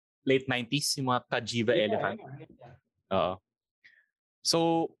late 90s, yung mga Kajiva Elephant. Oo.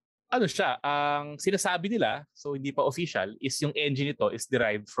 So, siya, ang sinasabi nila, so hindi pa official, is yung engine nito is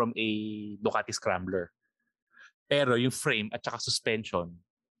derived from a Ducati Scrambler. Pero yung frame at saka suspension,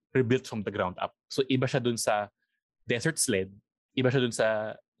 rebuilt from the ground up. So, iba siya dun sa Desert Sled, iba siya dun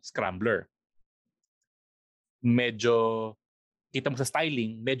sa Scrambler. Medyo, kita mo sa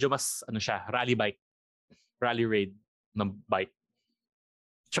styling, medyo mas, rally bike. Rally raid ng bike.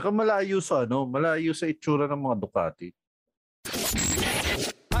 Tsaka malayo sa itsura ng mga Ducati.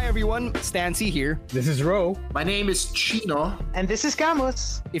 Hi everyone, Stancy here. This is Ro. My name is Chino. And this is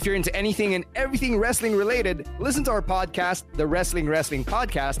Camus. If you're into anything and everything wrestling related, listen to our podcast, The Wrestling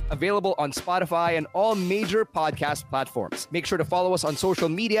Podcast, available on Spotify and all major podcast platforms. Make sure to follow us on social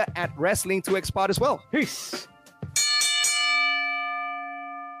media at Wrestling2XPod as well. Peace.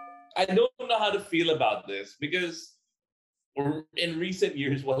 I don't know how to feel about this because in recent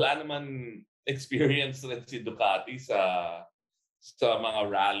years, wala naman experience rin si Ducati sa mga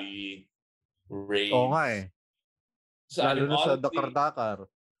rally raids. Oo nga eh. So, lalo na sa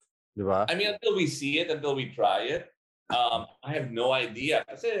Dakar. Di ba? I mean, until we see it, until we try it, I have no idea.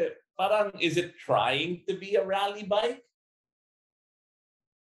 Kasi parang, is it trying to be a rally bike?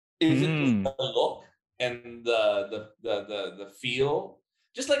 Is it the look and the feel?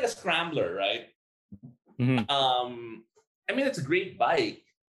 Just like a Scrambler, right? Mm-hmm. I mean, it's a great bike,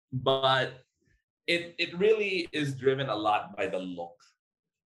 but it really is driven a lot by the look.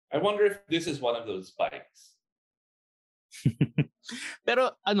 I wonder if this is one of those bikes.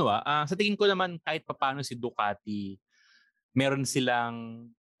 Pero sa tingin ko naman kahit papaano si Ducati, meron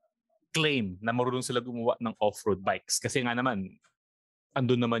silang claim na marunong sila gumawa ng off-road bikes. Kasi nga naman,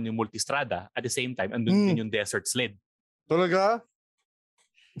 andun naman yung multistrada. At the same time, andun din yung desert sled. Talaga?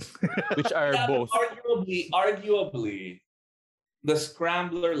 Which are both. Arguably, the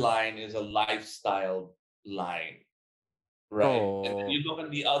Scrambler line is a lifestyle line, right? Oh. And then you look on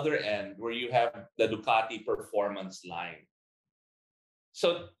the other end where you have the Ducati performance line.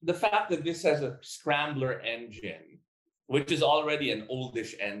 So the fact that this has a Scrambler engine, which is already an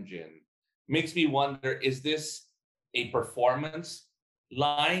oldish engine, makes me wonder, is this a performance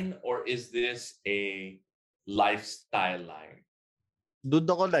line or is this a lifestyle line? Doon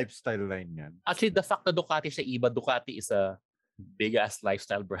ako lifestyle line yan. Actually, the fact na Ducati siya iba, Ducati is a big-ass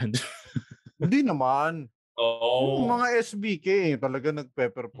lifestyle brand. Hindi naman. Oh. Yung mga SBK, talaga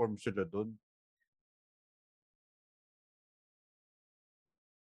nagpe-perform sila doon.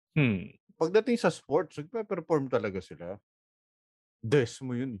 Pagdating sa sports, nagpe-perform talaga sila.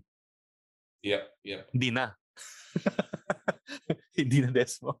 Desmo yun. Yep. Hindi na. Hindi na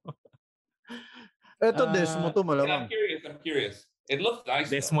Desmo. Eto, Desmo to malamang. I'm curious. It looks nice.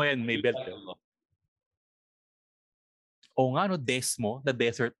 Desmo yan, may belt. Oo nga, Desmo, the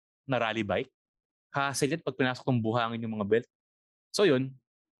desert na rally bike. Hassle yan pag pinasok ng buhangin yung mga belt. So yun,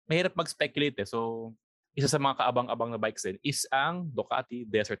 mahirap mag-speculate eh. So, isa sa mga kaabang-abang na bikes din is ang Ducati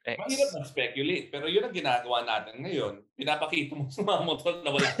Desert X. Mahirap mag-speculate, pero yun ang ginagawa natin ngayon. Pinapakita mo sa mga motor na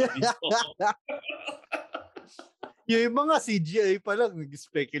wala sa disco. Yung mga CGI pa lang,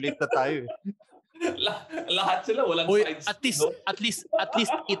 nag-speculate na tayo. Lahat sila walang sides. At least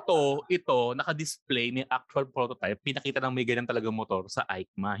ito naka-display ng actual prototype. Pinakita ng may ganyan talagang motor sa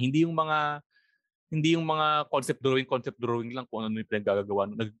EICMA. Hindi yung mga concept drawing lang kung ano yung pinagagagawa.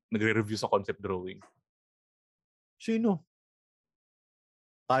 Nagre-review sa concept drawing. Sino?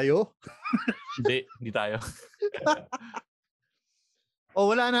 Tayo? Hindi tayo.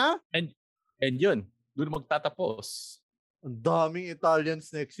 Wala na? And yun, doon magtatapos. Ang daming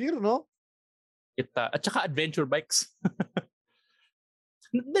Italians next year, no? At saka adventure bikes.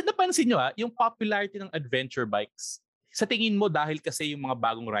 Napansin nyo yung popularity ng adventure bikes. Sa tingin mo dahil kasi yung mga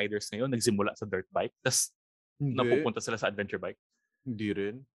bagong riders ngayon nagsimula sa dirt bike, tapos napupunta sila sa adventure bike? Hindi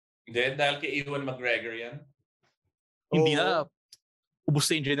rin. Hindi, dahil kay Ewan McGregor yan. Hindi na.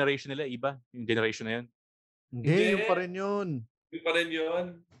 Ubus na yung generation nila, iba. Yung generation na yun. Hindi, yung pa rin yun. Yung pa rin yun.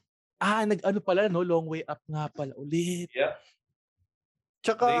 Nag-ano pala, no? Long way up nga pala ulit. Yeah.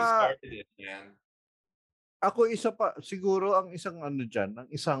 Tsaka, they started it, yan. Ako isa pa, siguro ang isang dyan, ang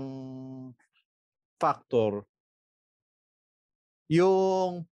isang factor,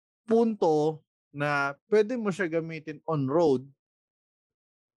 yung punto na pwede mo siya gamitin on-road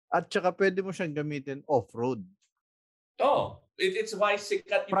at saka pwede mo siyang gamitin off-road. Oh, it's why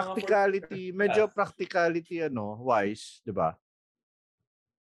sikat yung practicality, medyo practicality wise, 'di ba?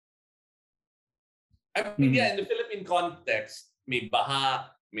 I mean, yeah, in the Philippine context, may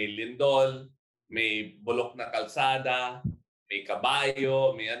baha, may lindol, may bulok na kalsada, may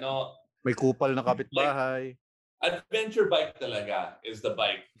kabayo, may kupal na kapitbahay. Adventure bike talaga is the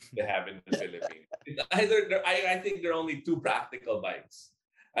bike they have in the Philippines. I think there are only two practical bikes.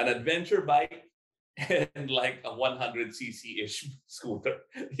 An adventure bike and like a 100cc-ish scooter.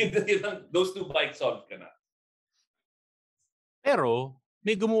 Those two bikes solved ka na. Pero,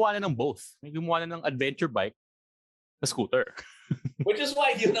 may gumawa na ng both. May gumawa na ng adventure bike na scooter. Which is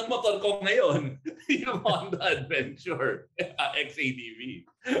why yun ang motor ko ngayon. Yung Honda Adventure XADV.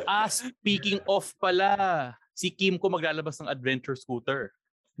 Speaking of pala, si Kim ko maglalabas ng adventure scooter.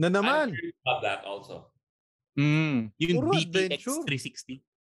 Na naman. I'm curious about that also. Yung Puro DTX adventure. 360.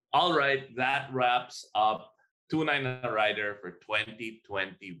 All right, that wraps up Tunay na Rider for 2021.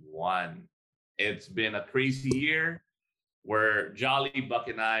 It's been a crazy year where Jolly,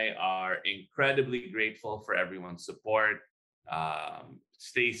 Buck, and I are incredibly grateful for everyone's support.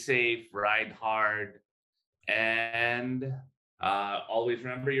 Stay safe, ride hard, and always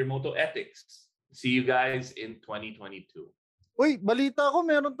remember your moto ethics. See you guys in 2022. Uy, balita ko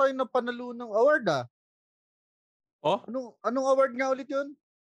meron tayong napanalo ng award Oh? Anong award nga ulit yun?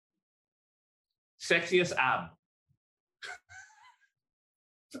 Sexiest ab.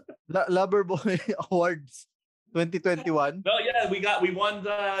 Lover Boy Awards 2021. No, yeah, we won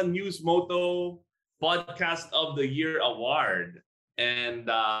the News Moto Podcast of the Year award, and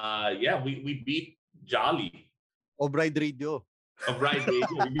we beat Jolly O Bride Radio. of Ride Radio.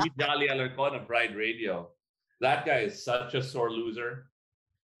 We beat Jolly Alarcon of Ride Radio. That guy is such a sore loser.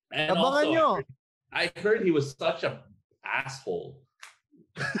 And Abangan also, nyo. I heard he was such a asshole.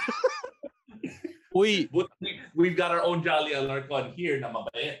 Uy, But we've got our own Jolly Alarcon here na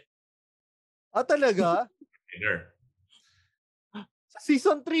mabait. Talaga? Later.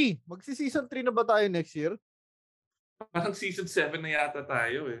 Season 3. Magsi-season 3 na ba tayo next year? Parang season 7 na yata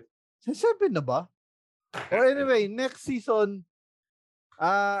tayo eh. Sa 7 na ba? Or anyway, next season,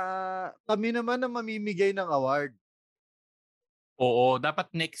 kami naman na mamimigay ng award. oo, dapat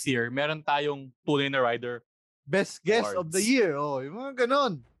next year, meron tayong Tunay na Rider. Best guest of the Awards. year. Yung mga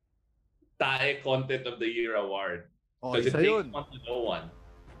ganon. Tae Content of the Year award. Okay, Because it isa takes yun. one to know one.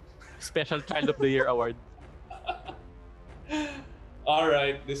 Special Child of the Year Award. All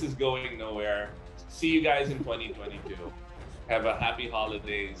right, this is going nowhere. See you guys in 2022. Have a happy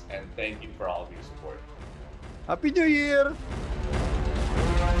holidays and thank you for all of your support. Happy New Year!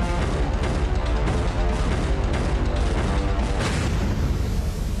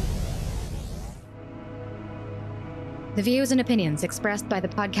 The views and opinions expressed by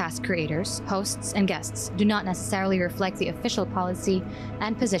the podcast creators, hosts, and guests do not necessarily reflect the official policy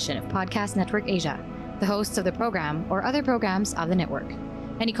and position of Podcast Network Asia, the hosts of the program, or other programs of the network.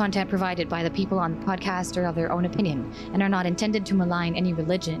 Any content provided by the people on the podcast are of their own opinion and are not intended to malign any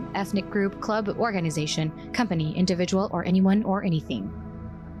religion, ethnic group, club, organization, company, individual, or anyone or anything.